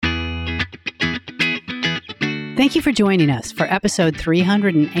Thank you for joining us for episode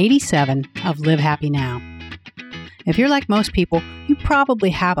 387 of Live Happy Now. If you're like most people, you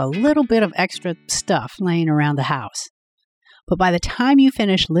probably have a little bit of extra stuff laying around the house. But by the time you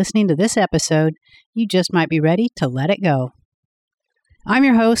finish listening to this episode, you just might be ready to let it go. I'm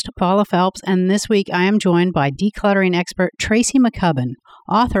your host, Paula Phelps, and this week I am joined by decluttering expert Tracy McCubbin,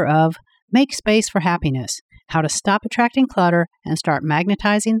 author of Make Space for Happiness: How to Stop Attracting Clutter and Start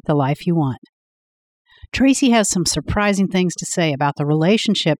Magnetizing the Life You Want. Tracy has some surprising things to say about the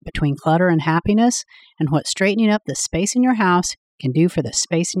relationship between clutter and happiness and what straightening up the space in your house can do for the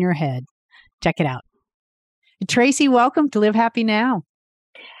space in your head. Check it out. Tracy, welcome to Live Happy Now.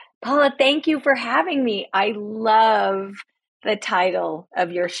 Paula, thank you for having me. I love the title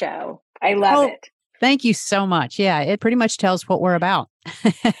of your show. I love it. Thank you so much. Yeah, it pretty much tells what we're about.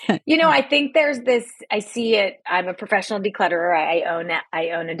 I think there's this, I see it. I'm a professional declutterer. I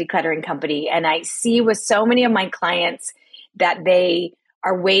own a decluttering company, and I see with so many of my clients that they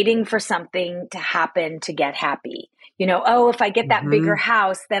are waiting for something to happen to get happy. If I get that bigger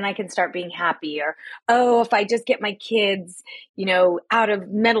house, then I can start being happy. Or, if I just get my kids, out of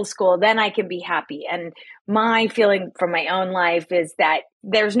middle school, then I can be happy. And my feeling from my own life is that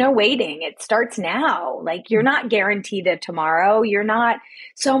there's no waiting. It starts now. Like, you're not guaranteed a tomorrow.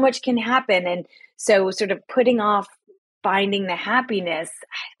 So much can happen. And so sort of putting off finding the happiness,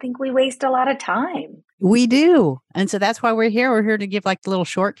 I think we waste a lot of time. We do. And so that's why we're here. We're here to give like the little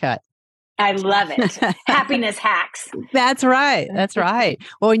shortcut. I love it. Happiness hacks. That's right. That's right.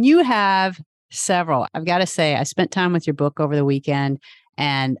 Well, and you have several. I've got to say, I spent time with your book over the weekend,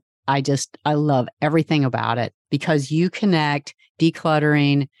 and I love everything about it because you connect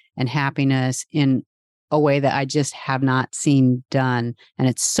decluttering and happiness in a way that I just have not seen done. And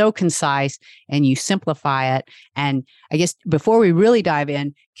it's so concise, and you simplify it. And I guess before we really dive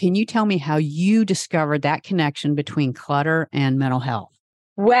in, can you tell me how you discovered that connection between clutter and mental health?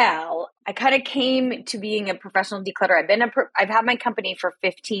 Well, I kind of came to being a professional declutterer. I've had my company for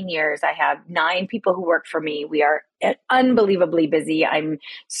 15 years. I have 9 people who work for me. We are unbelievably busy. I'm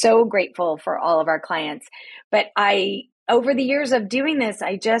so grateful for all of our clients. But over the years of doing this,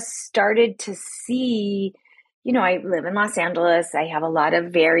 I just started to see, I live in Los Angeles. I have a lot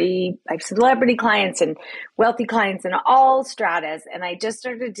of I have celebrity clients and wealthy clients in all stratas. And I just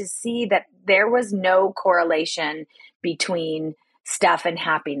started to see that there was no correlation between stuff and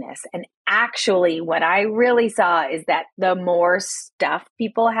happiness. And actually, what I really saw is that the more stuff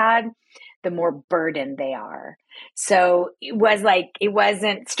people had, the more burdened they are. So it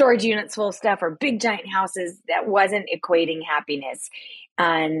wasn't storage units full of stuff or big giant houses that wasn't equating happiness.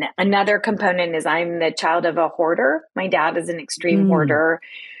 And another component is I'm the child of a hoarder. My dad is an extreme hoarder,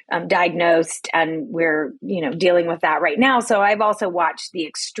 diagnosed, and we're, dealing with that right now. So I've also watched the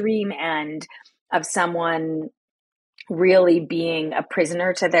extreme end of someone really being a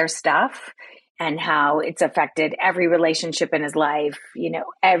prisoner to their stuff and how it's affected every relationship in his life,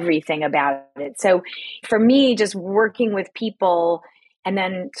 everything about it. So for me, just working with people and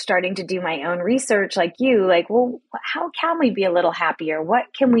then starting to do my own research like you, how can we be a little happier? What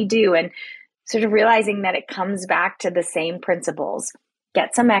can we do? And sort of realizing that it comes back to the same principles.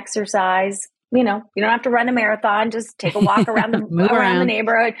 Get some exercise. You don't have to run a marathon. Just take a walk around around the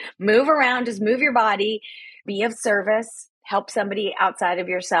neighborhood, move around, just move your body. Be of service, help somebody outside of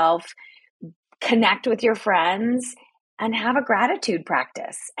yourself, connect with your friends, and have a gratitude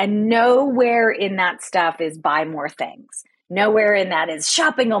practice. And nowhere in that stuff is buy more things. Nowhere in that is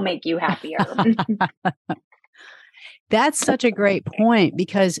shopping will make you happier. That's such a great point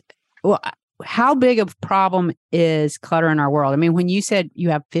because how big of a problem is clutter in our world? I mean, when you said you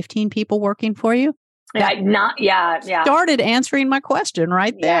have 15 people working for you, started answering my question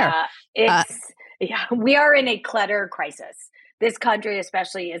right there. We are in a clutter crisis. This country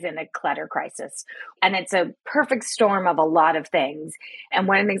especially is in a clutter crisis. And it's a perfect storm of a lot of things. And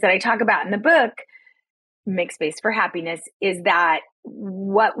one of the things that I talk about in the book, Make Space for Happiness, is that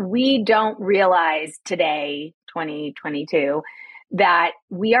what we don't realize today, 2022, that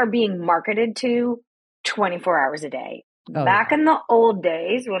we are being marketed to 24 hours a day. Back in the old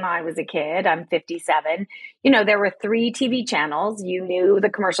days when I was a kid, I'm 57, there were 3 TV channels. You knew the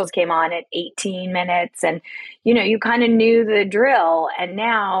commercials came on at 18 minutes and, you kind of knew the drill. And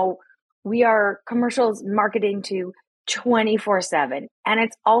now we are commercials marketing to 24/7. And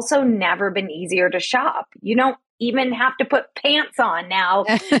it's also never been easier to shop. You don't even have to put pants on now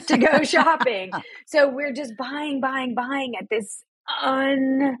to go shopping. So we're just buying at this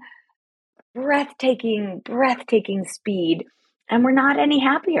breathtaking speed, and we're not any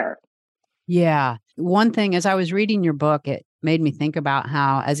happier. Yeah. One thing, as I was reading your book, made me think about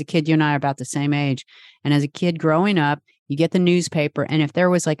how, as a kid, you and I are about the same age. And as a kid growing up, you get the newspaper. And if there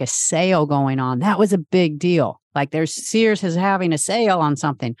was like a sale going on, that was a big deal. Like there's Sears is having a sale on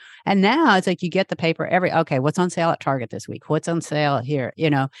something. And now it's like you get the paper okay, what's on sale at Target this week? What's on sale here?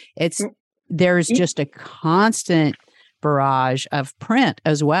 There's just a constant barrage of print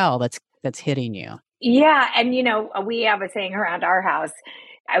as well that's hitting you. Yeah. And, we have a saying around our house.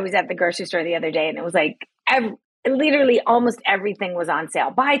 I was at the grocery store the other day and it was like, literally almost everything was on sale.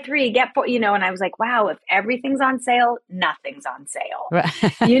 Buy 3, get 4, and I was like, wow, if everything's on sale, nothing's on sale. Right.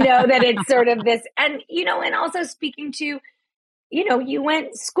 That it's sort of this, and, and also speaking to, you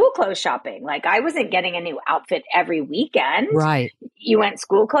went school clothes shopping. Like I wasn't getting a new outfit every weekend. Right. You went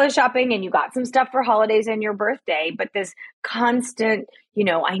school clothes shopping and you got some stuff for holidays and your birthday, but this constant,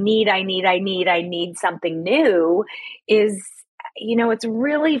 I need something new is, it's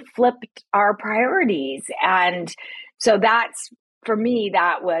really flipped our priorities. And so for me,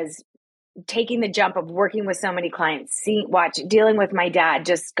 that was taking the jump of working with so many clients, dealing with my dad,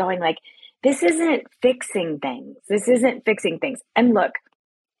 just going like, this isn't fixing things. This isn't fixing things. And look,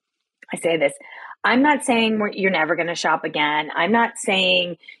 I say this, I'm not saying you're never going to shop again. I'm not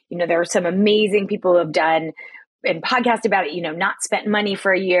saying, there are some amazing people who have done and podcast about it, not spent money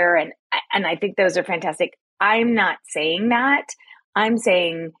for a year. And I think those are fantastic. I'm not saying that. I'm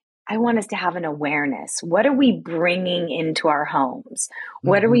saying I want us to have an awareness. What are we bringing into our homes?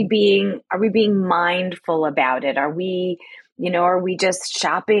 What are we being mindful about it? Are we just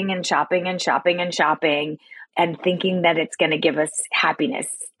shopping and shopping and shopping and shopping and thinking that it's going to give us happiness?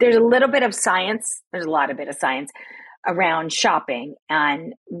 There's a little bit of science. There's a lot of science around shopping.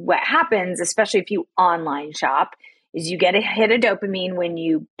 And what happens, especially if you online shop, is you get a hit of dopamine when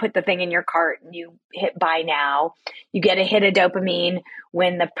you put the thing in your cart and you hit buy now. You get a hit of dopamine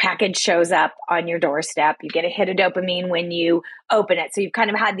when the package shows up on your doorstep. You get a hit of dopamine when you open it. So you've kind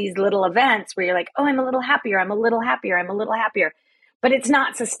of had these little events where you're like, oh, I'm a little happier. I'm a little happier. I'm a little happier. But it's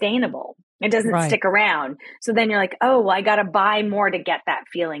not sustainable. It doesn't stick around. So then you're like, oh, well, I got to buy more to get that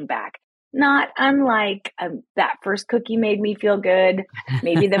feeling back. Not unlike that first cookie made me feel good.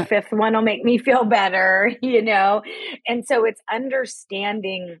 Maybe the fifth one will make me feel better, And so it's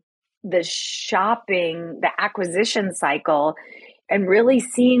understanding the shopping, the acquisition cycle, and really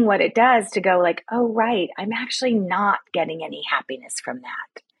seeing what it does to go like, oh, right, I'm actually not getting any happiness from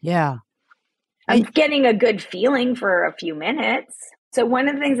that. Yeah. I'm getting a good feeling for a few minutes. So one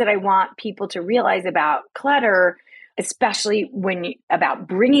of the things that I want people to realize about clutter, especially about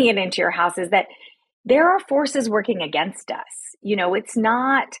bringing it into your house, is that there are forces working against us. It's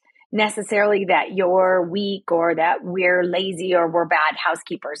not necessarily that you're weak or that we're lazy or we're bad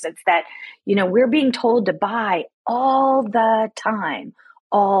housekeepers. It's that, we're being told to buy all the time.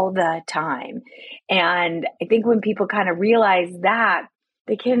 And I think when people kind of realize that,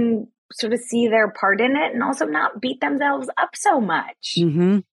 they can sort of see their part in it and also not beat themselves up so much.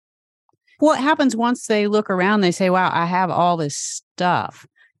 Mm-hmm. What happens once they look around, they say, wow, I have all this stuff.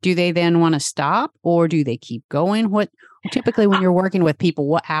 Do they then want to stop or do they keep going? Typically when you're working with people,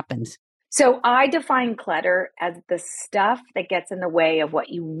 what happens? So I define clutter as the stuff that gets in the way of what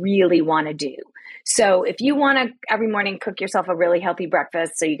you really want to do. So if you want to every morning cook yourself a really healthy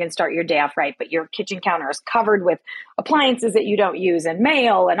breakfast so you can start your day off right, but your kitchen counter is covered with appliances that you don't use and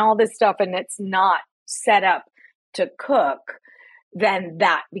mail and all this stuff, and it's not set up to cook, then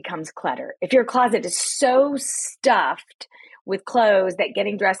that becomes clutter. If your closet is so stuffed with clothes that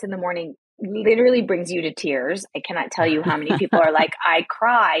getting dressed in the morning literally brings you to tears. I cannot tell you how many people are like, I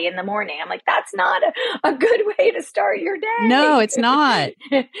cry in the morning. I'm like, that's not a good way to start your day. No, it's not.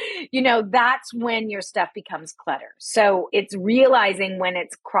 That's when your stuff becomes clutter. So it's realizing when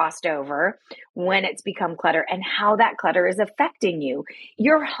it's crossed over, when it's become clutter, and how that clutter is affecting you.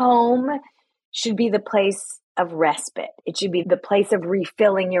 Your home should be the place of respite. It should be the place of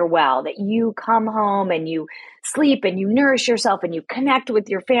refilling your well, that you come home and you sleep and you nourish yourself and you connect with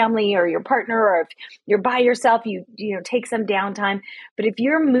your family or your partner, or if you're by yourself, you take some downtime. But if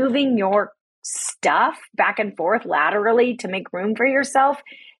you're moving your stuff back and forth laterally to make room for yourself,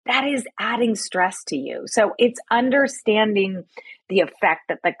 that is adding stress to you. So it's understanding the effect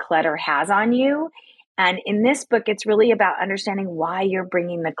that the clutter has on you. And in this book, it's really about understanding why you're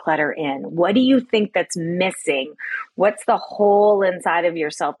bringing the clutter in. What do you think that's missing? What's the hole inside of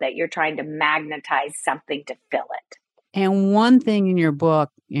yourself that you're trying to magnetize something to fill it? And one thing in your book,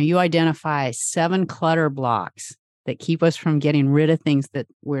 you identify 7 clutter blocks that keep us from getting rid of things that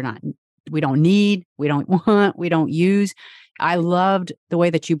we don't need, we don't want, we don't use. I loved the way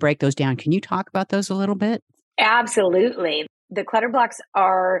that you break those down. Can you talk about those a little bit? Absolutely. The clutter blocks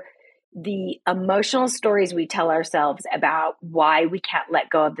are the emotional stories we tell ourselves about why we can't let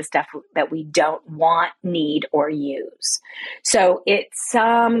go of the stuff that we don't want, need, or use. So it's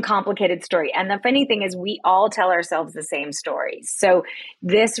some complicated story. And the funny thing is, we all tell ourselves the same stories. So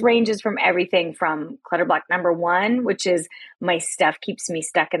this ranges from everything from clutter block number 1, which is my stuff keeps me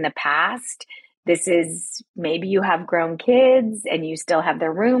stuck in the past. This is maybe you have grown kids and you still have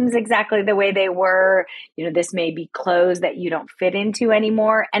their rooms exactly the way they were. This may be clothes that you don't fit into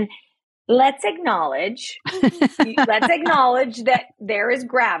anymore. And let's acknowledge that there is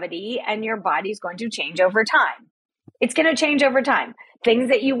gravity and your body's going to change over time. It's going to change over time. Things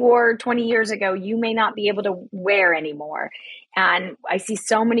that you wore 20 years ago, you may not be able to wear anymore. And I see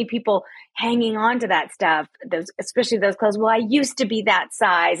so many people hanging on to that stuff, especially those clothes. Well, I used to be that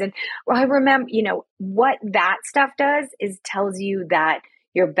size. And I remember, what that stuff does is tells you that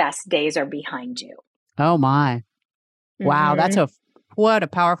your best days are behind you. Oh my. Wow. What a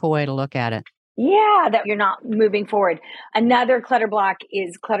powerful way to look at it. Yeah, that you're not moving forward. Another clutter block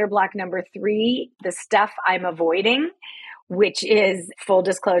is clutter block number 3, the stuff I'm avoiding, which is, full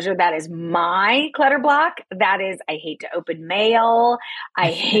disclosure, that is my clutter block. That is, I hate to open mail.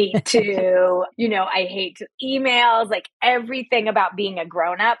 I hate to, I hate emails. Like, everything about being a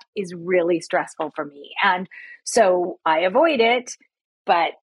grown-up is really stressful for me. And so I avoid it,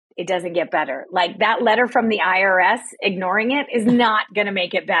 but it doesn't get better. Like, that letter from the IRS, ignoring it is not going to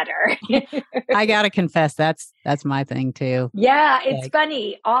make it better. I got to confess, that's my thing too. Yeah, it's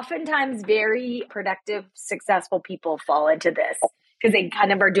funny. Oftentimes very productive, successful people fall into this because they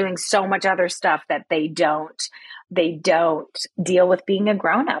kind of are doing so much other stuff that they don't deal with being a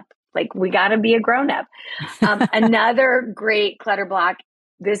grown-up. Like, we got to be a grown-up. Another great clutter block,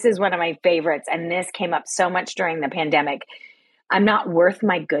 this is one of my favorites, and this came up so much during the pandemic. I'm not worth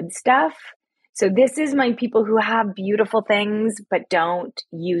my good stuff. So this is my people who have beautiful things, but don't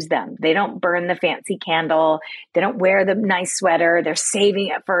use them. They don't burn the fancy candle. They don't wear the nice sweater. They're saving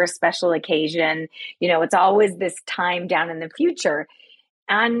it for a special occasion. It's always this time down in the future.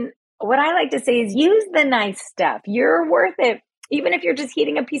 And what I like to say is, use the nice stuff. You're worth it. Even if you're just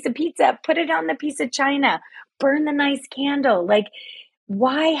eating a piece of pizza, put it on the piece of china, burn the nice candle. Like,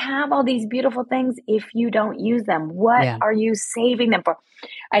 why have all these beautiful things if you don't use them? What are you saving them for?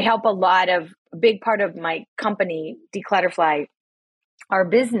 I help a big part of my company, Declutterfly, our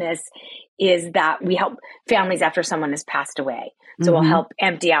business is that we help families after someone has passed away. So we'll help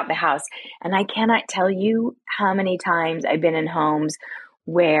empty out the house. And I cannot tell you how many times I've been in homes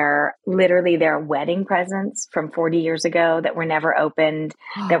where literally there are wedding presents from 40 years ago that were never opened,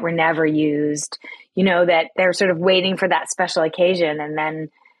 that were never used, that they're sort of waiting for that special occasion, and then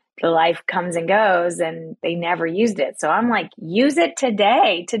the life comes and goes and they never used it. So I'm like, use it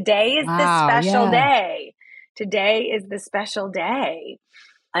today. Today is the special day. Today is the special day.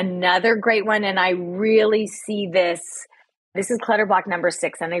 Another great one, and I really see this is clutter block number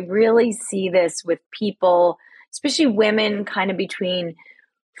 6, and I really see this with people, especially women kind of between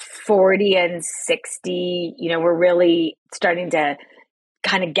 40 and 60, we're really starting to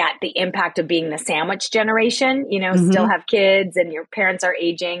kind of get the impact of being the sandwich generation, still have kids and your parents are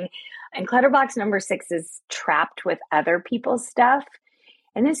aging. And clutter box number 6 is trapped with other people's stuff.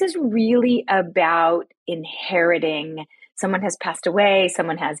 And this is really about inheriting. Someone has passed away,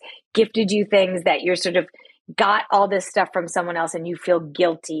 someone has gifted you things that you're sort of got all this stuff from someone else and you feel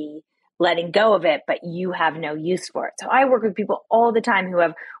guilty letting go of it, but you have no use for it. So I work with people all the time who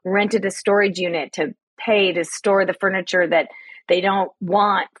have rented a storage unit to pay to store the furniture that they don't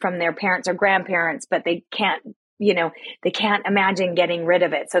want from their parents or grandparents, but they can't imagine getting rid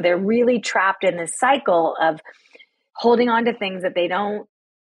of it. So they're really trapped in this cycle of holding on to things that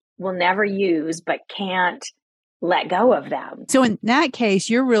will never use, but can't let go of them. So in that case,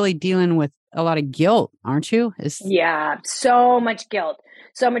 you're really dealing with a lot of guilt, aren't you? Yeah, so much guilt.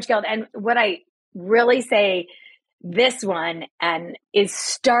 And what I really say this one is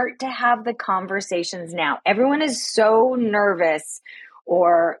start to have the conversations now. Everyone is so nervous,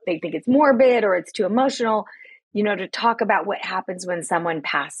 or they think it's morbid or it's too emotional, to talk about what happens when someone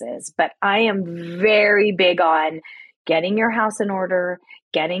passes. But I am very big on getting your house in order,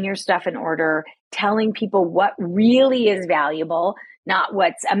 getting your stuff in order, telling people what really is valuable, not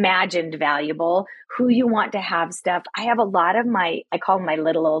what's imagined valuable, who you want to have stuff. I have a lot of I call them my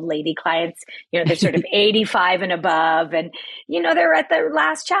little old lady clients, they're sort of 85 and above, and, they're at the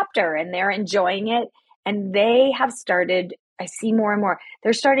last chapter and they're enjoying it. And they have started, I see more and more,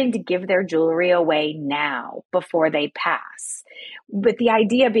 they're starting to give their jewelry away now before they pass. But the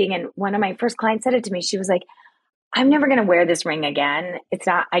idea being, and one of my first clients said it to me, she was like, I'm never going to wear this ring again.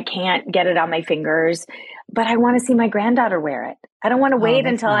 I can't get it on my fingers, but I want to see my granddaughter wear it. I don't want to Oh, wait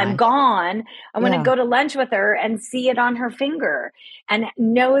that's until I'm nice. gone. I want to Yeah. go to lunch with her and see it on her finger and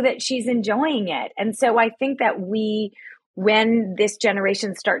know that she's enjoying it. And so I think that when this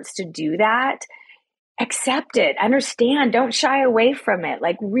generation starts to do that, accept it, understand, don't shy away from it.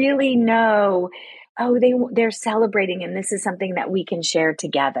 Like really know, oh, they're celebrating and this is something that we can share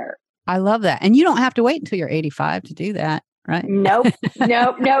together. I love that. And you don't have to wait until you're 85 to do that, right? Nope.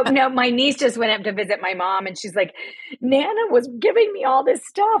 Nope. My niece just went up to visit my mom and she's like, Nana was giving me all this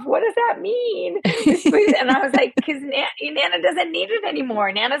stuff. What does that mean? And I was like, because Nana doesn't need it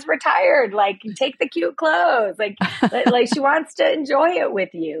anymore. Nana's retired. Like, take the cute clothes. Like she wants to enjoy it with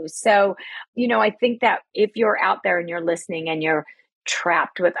you. So, I think that if you're out there and you're listening and you're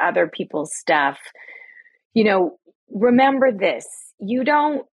trapped with other people's stuff, remember this. You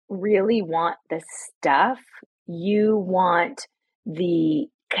don't really want the stuff. You want the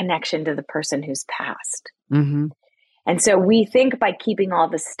connection to the person who's passed. Mm-hmm. And so we think by keeping all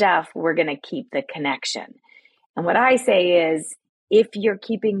the stuff, we're going to keep the connection. And what I say is, if you're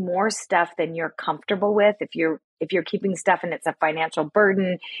keeping more stuff than you're comfortable with, if you're keeping stuff and it's a financial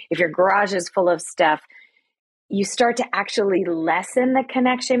burden, if your garage is full of stuff, you start to actually lessen the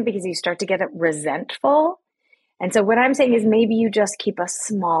connection because you start to get resentful. And so what I'm saying is maybe you just keep a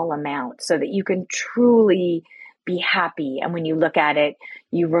small amount so that you can truly be happy. And when you look at it,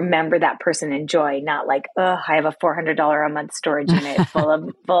 you remember that person in joy, not like, oh, I have a $400 a month storage unit full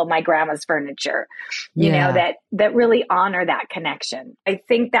of my grandma's furniture, that really honor that connection. I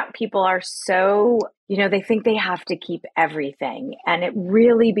think that people are so, they think they have to keep everything and it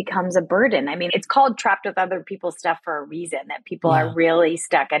really becomes a burden. I mean, it's called trapped with other people's stuff for a reason, that people are really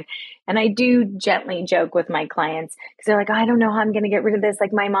stuck. And I do gently joke with my clients because they're like, I don't know how I'm going to get rid of this.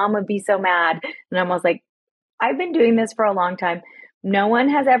 Like my mom would be so mad. And I'm almost like, I've been doing this for a long time. No one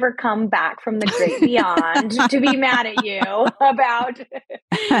has ever come back from the great beyond to be mad at you about,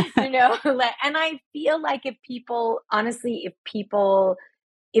 and I feel like if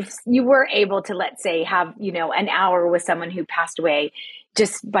you were able to, let's say, have, an hour with someone who passed away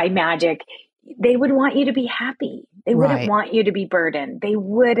just by magic, they would want you to be happy. They wouldn't want you to be burdened. They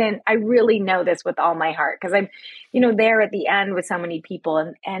wouldn't. I really know this with all my heart because I'm, there at the end with so many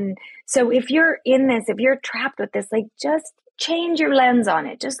people. And so if you're in this, if you're trapped with this, like just change your lens on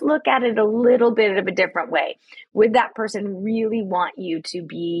it. Just look at it a little bit of a different way. Would that person really want you to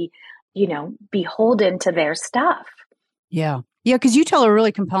be, beholden to their stuff? Yeah. Yeah, because you tell a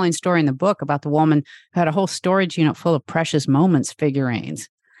really compelling story in the book about the woman who had a whole storage unit full of Precious Moments figurines.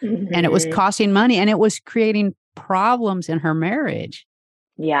 Mm-hmm. And it was costing money and it was creating problems in her marriage.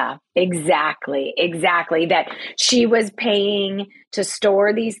 Yeah, exactly. That she was paying to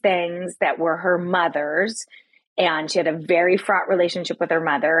store these things that were her mother's. And she had a very fraught relationship with her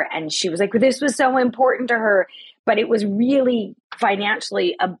mother. And she was like, this was so important to her, but it was really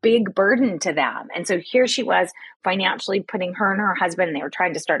financially a big burden to them. And so here she was financially putting her and her husband, they were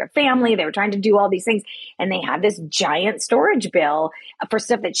trying to start a family. They were trying to do all these things. And they had this giant storage bill for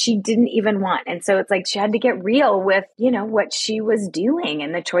stuff that she didn't even want. And so it's like she had to get real with, what she was doing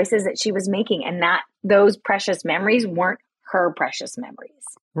and the choices that she was making. And that those precious memories weren't her precious memories.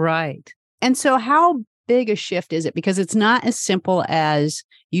 Right. And so how big a shift is it? Because it's not as simple as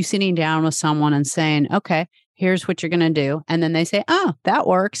you sitting down with someone and saying, okay, here's what you're going to do. And then they say, oh, that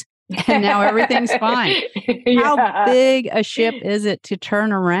works. And now everything's fine. Yeah. How big a ship is it to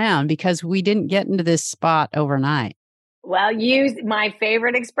turn around? Because we didn't get into this spot overnight. Well, use my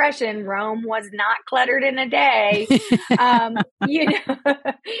favorite expression, Rome was not cluttered in a day. I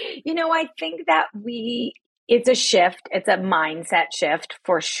think that it's a shift. It's a mindset shift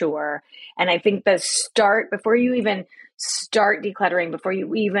for sure. And I think before you even start decluttering, before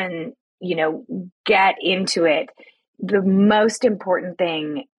you even, get into it, the most important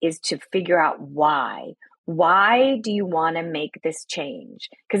thing is to figure out why. Why do you want to make this change?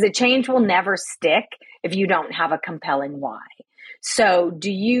 Because the change will never stick if you don't have a compelling why. So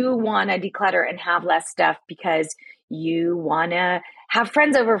do you want to declutter and have less stuff because you want to have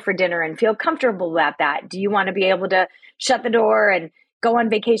friends over for dinner and feel comfortable about that? Do you want to be able to shut the door and go on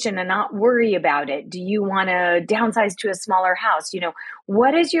vacation and not worry about it? Do you want to downsize to a smaller house?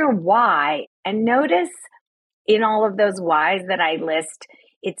 What is your why? And notice in all of those whys that I list,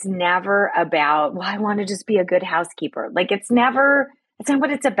 it's never about, well, I want to just be a good housekeeper. Like it's not what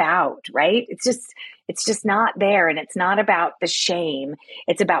it's about, right? It's just not there. And it's not about the shame.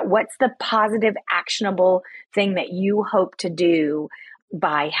 It's about what's the positive, actionable thing that you hope to do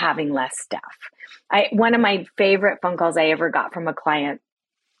by having less stuff. One of my favorite phone calls I ever got from a client,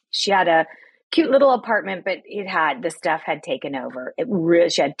 she had a cute little apartment, but the stuff had taken over.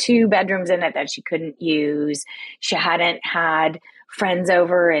 She had 2 bedrooms in it that she couldn't use. She hadn't had friends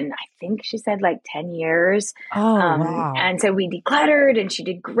over in, I think she said like 10 years. Oh, wow. And so we decluttered and she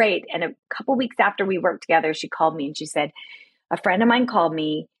did great. And a couple weeks after we worked together, she called me and she said, a friend of mine called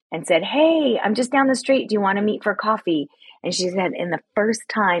me and said, hey, I'm just down the street. Do you want to meet for coffee? And she said, in the first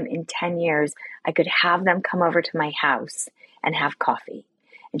time in 10 years, I could have them come over to my house and have coffee.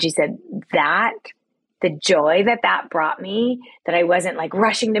 And she said the joy that brought me, that I wasn't like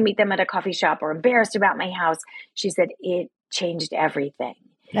rushing to meet them at a coffee shop or embarrassed about my house. She said, it changed everything.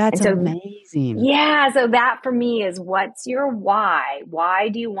 That's amazing. Yeah. So that for me is, what's your why? Why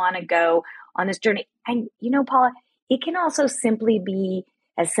do you want to go on this journey? And Paula, it can also simply be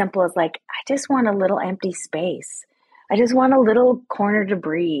as simple as like, I just want a little empty space. I just want a little corner to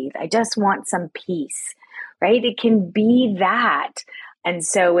breathe. I just want some peace, right? It can be that. And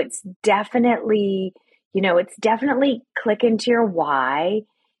so it's definitely click into your why,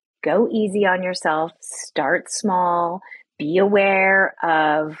 go easy on yourself, start small, be aware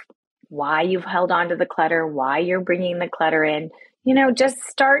of why you've held on to the clutter, why you're bringing the clutter in, just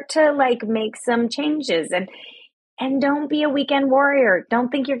start to like make some changes and don't be a weekend warrior. Don't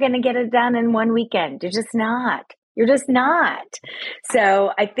think you're going to get it done in one weekend. You're just not.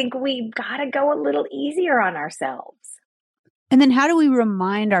 So I think we've got to go a little easier on ourselves. And then how do we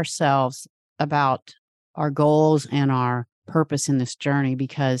remind ourselves about our goals and our purpose in this journey?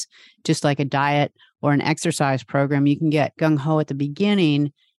 Because just like a diet or an exercise program, you can get gung-ho at the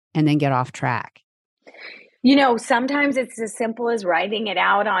beginning and then get off track. Sometimes it's as simple as writing it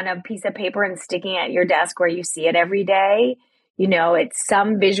out on a piece of paper and sticking it at your desk where you see it every day. It's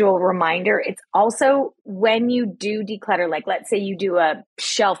some visual reminder. It's also when you do declutter, like let's say you do a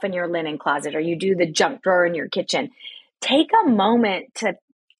shelf in your linen closet or you do the junk drawer in your kitchen, take a moment to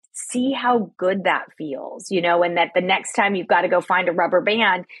see how good that feels, and that the next time you've got to go find a rubber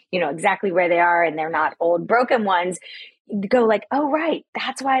band, exactly where they are and they're not old broken ones, go like, oh, right,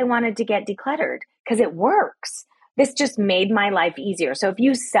 that's why I wanted to get decluttered, because it works. This just made my life easier. So if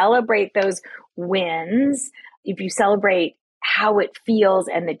you celebrate those wins, if you celebrate how it feels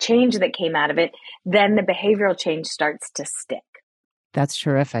and the change that came out of it, then the behavioral change starts to stick. That's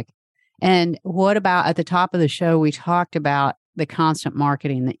terrific. And what about at the top of the show, we talked about the constant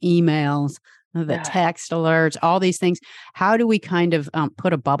marketing, the emails, the text alerts, all these things. How do we kind of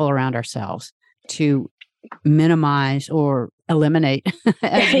put a bubble around ourselves to minimize or eliminate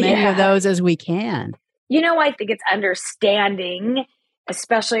as many of those as we can? I think it's understanding,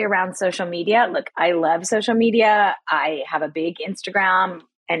 especially around social media. Look, I love social media. I have a big Instagram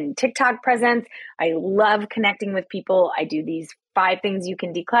and TikTok presence. I love connecting with people. I do these 5 things you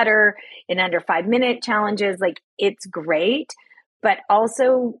can declutter in under 5-minute challenges. Like, it's great, but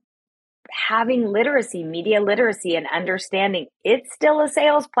also having literacy, media literacy, and understanding it's still a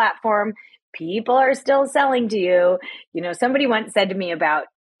sales platform. People are still selling to you. Somebody once said to me about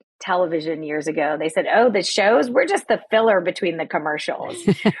television years ago, they said, oh, the shows, we're just the filler between the commercials,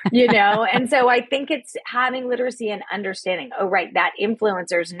 And so I think it's having literacy and understanding, oh, right, that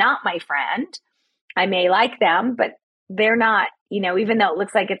influencer's not my friend. I may like them, but they're not, even though it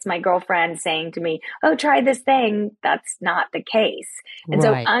looks like it's my girlfriend saying to me, oh, try this thing, that's not the case. And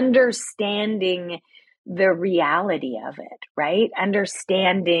so understanding the reality of it, right?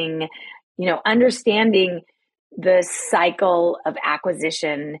 Understanding the cycle of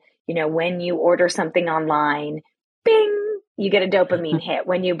acquisition. When you order something online, bing, you get a dopamine hit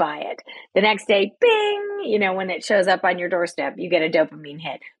when you buy it. The next day, bing, when it shows up on your doorstep, you get a dopamine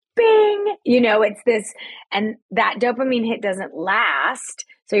hit. Bing, it's this, and that dopamine hit doesn't last.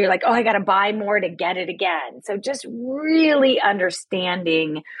 So you're like, oh, I got to buy more to get it again. So just really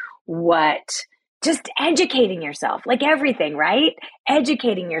understanding just educating yourself, like everything, right?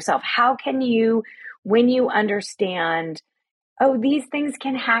 Educating yourself. How can you, when you understand, oh, these things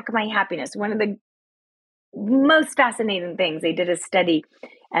can hack my happiness. One of the most fascinating things, they did a study,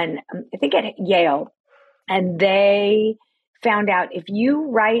 and I think at Yale, and they found out if you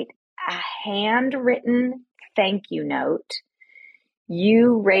write a handwritten thank you note,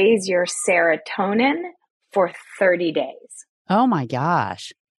 you raise your serotonin for 30 days. Oh my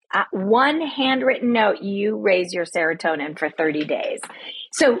gosh. One handwritten note, you raise your serotonin for 30 days.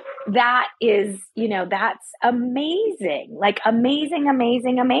 So that is, that's amazing. Like amazing,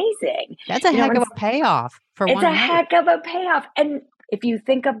 amazing, amazing. That's a heck of a payoff for one. It's a heck of a payoff. And if you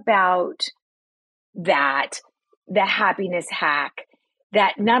think about that, the happiness hack,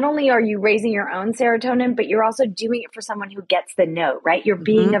 that not only are you raising your own serotonin, but you're also doing it for someone who gets the note, right? You're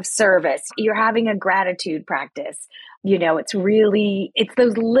being of service. You're having a gratitude practice. it's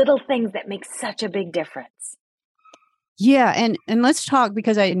those little things that make such a big difference. Yeah. And let's talk,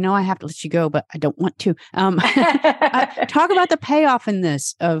 because I know I have to let you go, but I don't want to. Talk about the payoff in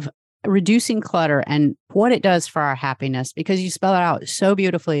this of reducing clutter and what it does for our happiness, because you spell it out so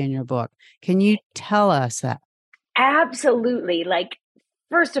beautifully in your book. Can you tell us that? Absolutely. Like,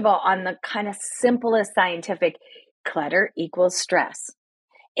 first of all, on the kind of simplest scientific, clutter equals stress.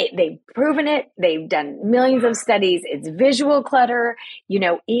 They've proven it. They've done millions of studies. It's visual clutter.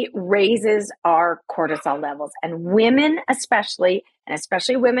 It raises our cortisol levels. And women especially, and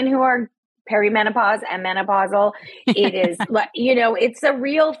especially women who are perimenopause and menopausal, it is, it's a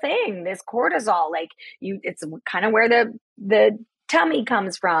real thing, this cortisol. It's kind of where the tummy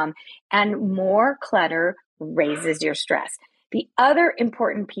comes from. And more clutter raises your stress. The other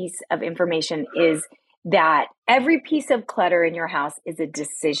important piece of information is that every piece of clutter in your house is a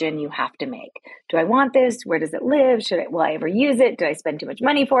decision you have to make. Do I want this? Where does it live? Will I ever use it? Do I spend too much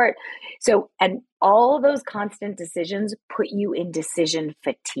money for it? And all those constant decisions put you in decision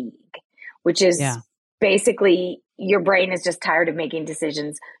fatigue, which is basically your brain is just tired of making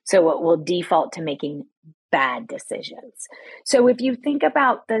decisions. So it will default to making bad decisions. So if you think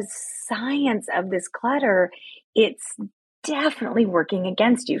about the science of this clutter, it's definitely working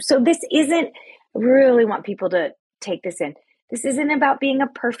against you. So this isn't, I really want people to take this in. This isn't about being a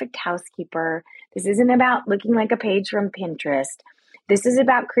perfect housekeeper. This isn't about looking like a page from Pinterest. This is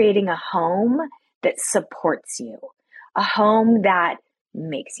about creating a home that supports you, a home that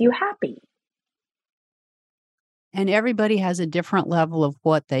makes you happy. And everybody has a different level of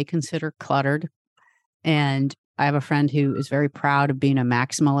what they consider cluttered. And I have a friend who is very proud of being a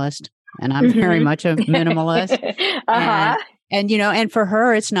maximalist, and I'm very much a minimalist. And for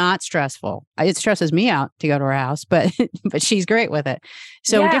her, it's not stressful. It stresses me out to go to her house, but she's great with it.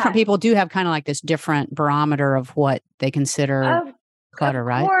 So different people do have kind of like this different barometer of what they consider clutter,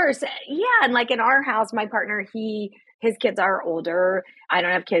 right? Of course. Yeah. And like in our house, my partner, his kids are older. I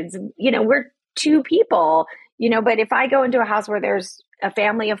don't have kids. We're two people, but if I go into a house where there's a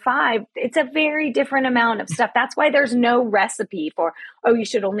family of 5, it's a very different amount of stuff. That's why there's no recipe for, you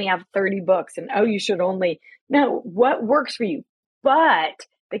should only have 30 books and, you should only, no, what works for you? But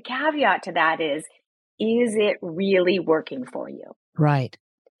the caveat to that is it really working for you? Right.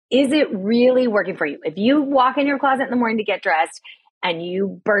 Is it really working for you? If you walk in your closet in the morning to get dressed and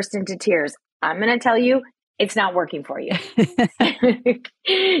you burst into tears, I'm going to tell you, it's not working for you.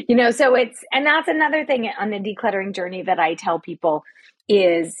 So and that's another thing on the decluttering journey that I tell people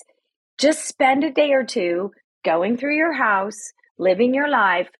is just spend a day or two going through your house, living your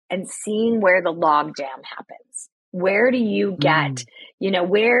life, and seeing where the logjam happens. Where do you get,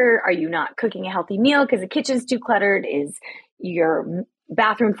 where are you not cooking a healthy meal because the kitchen's too cluttered? Is your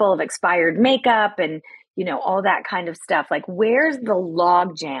bathroom full of expired makeup and, all that kind of stuff? Like, where's the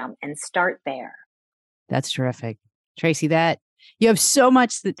logjam? And start there. That's terrific. Tracy, you have so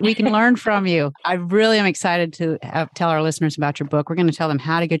much that we can learn from you. I really am excited to tell our listeners about your book. We're going to tell them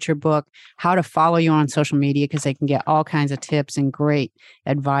how to get your book, how to follow you on social media, because they can get all kinds of tips and great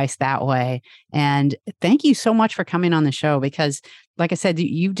advice that way. And thank you so much for coming on the show, because like I said,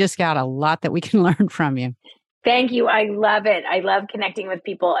 you've just got a lot that we can learn from you. Thank you. I love it. I love connecting with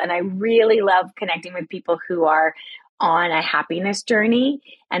people, and I really love connecting with people who are on a happiness journey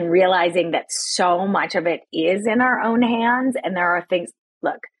and realizing that so much of it is in our own hands. And there are things,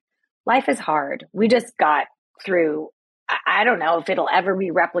 look, life is hard. We just got through, I don't know if it'll ever be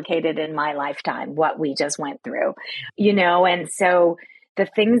replicated in my lifetime, what we just went through, and so the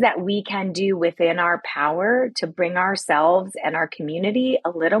things that we can do within our power to bring ourselves and our community a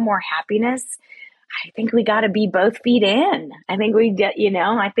little more happiness, I think we got to be both feet in. I think we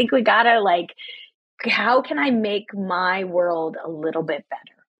got to how can I make my world a little bit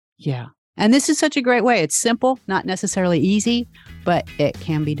better? Yeah. And this is such a great way. It's simple, not necessarily easy, but it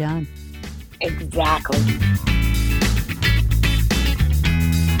can be done. Exactly.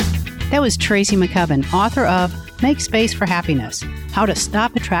 That was Tracy McCubbin, author of Make Space for Happiness, How to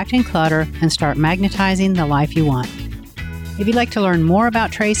Stop Attracting Clutter and Start Magnetizing the Life You Want. If you'd like to learn more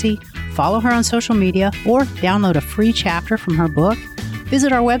about Tracy, follow her on social media, or download a free chapter from her book,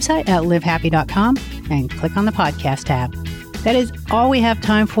 visit our website at livehappy.com and click on the podcast tab. That is all we have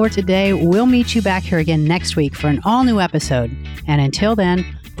time for today. We'll meet you back here again next week for an all-new episode. And until then,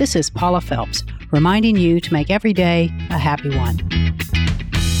 this is Paula Phelps, reminding you to make every day a happy one.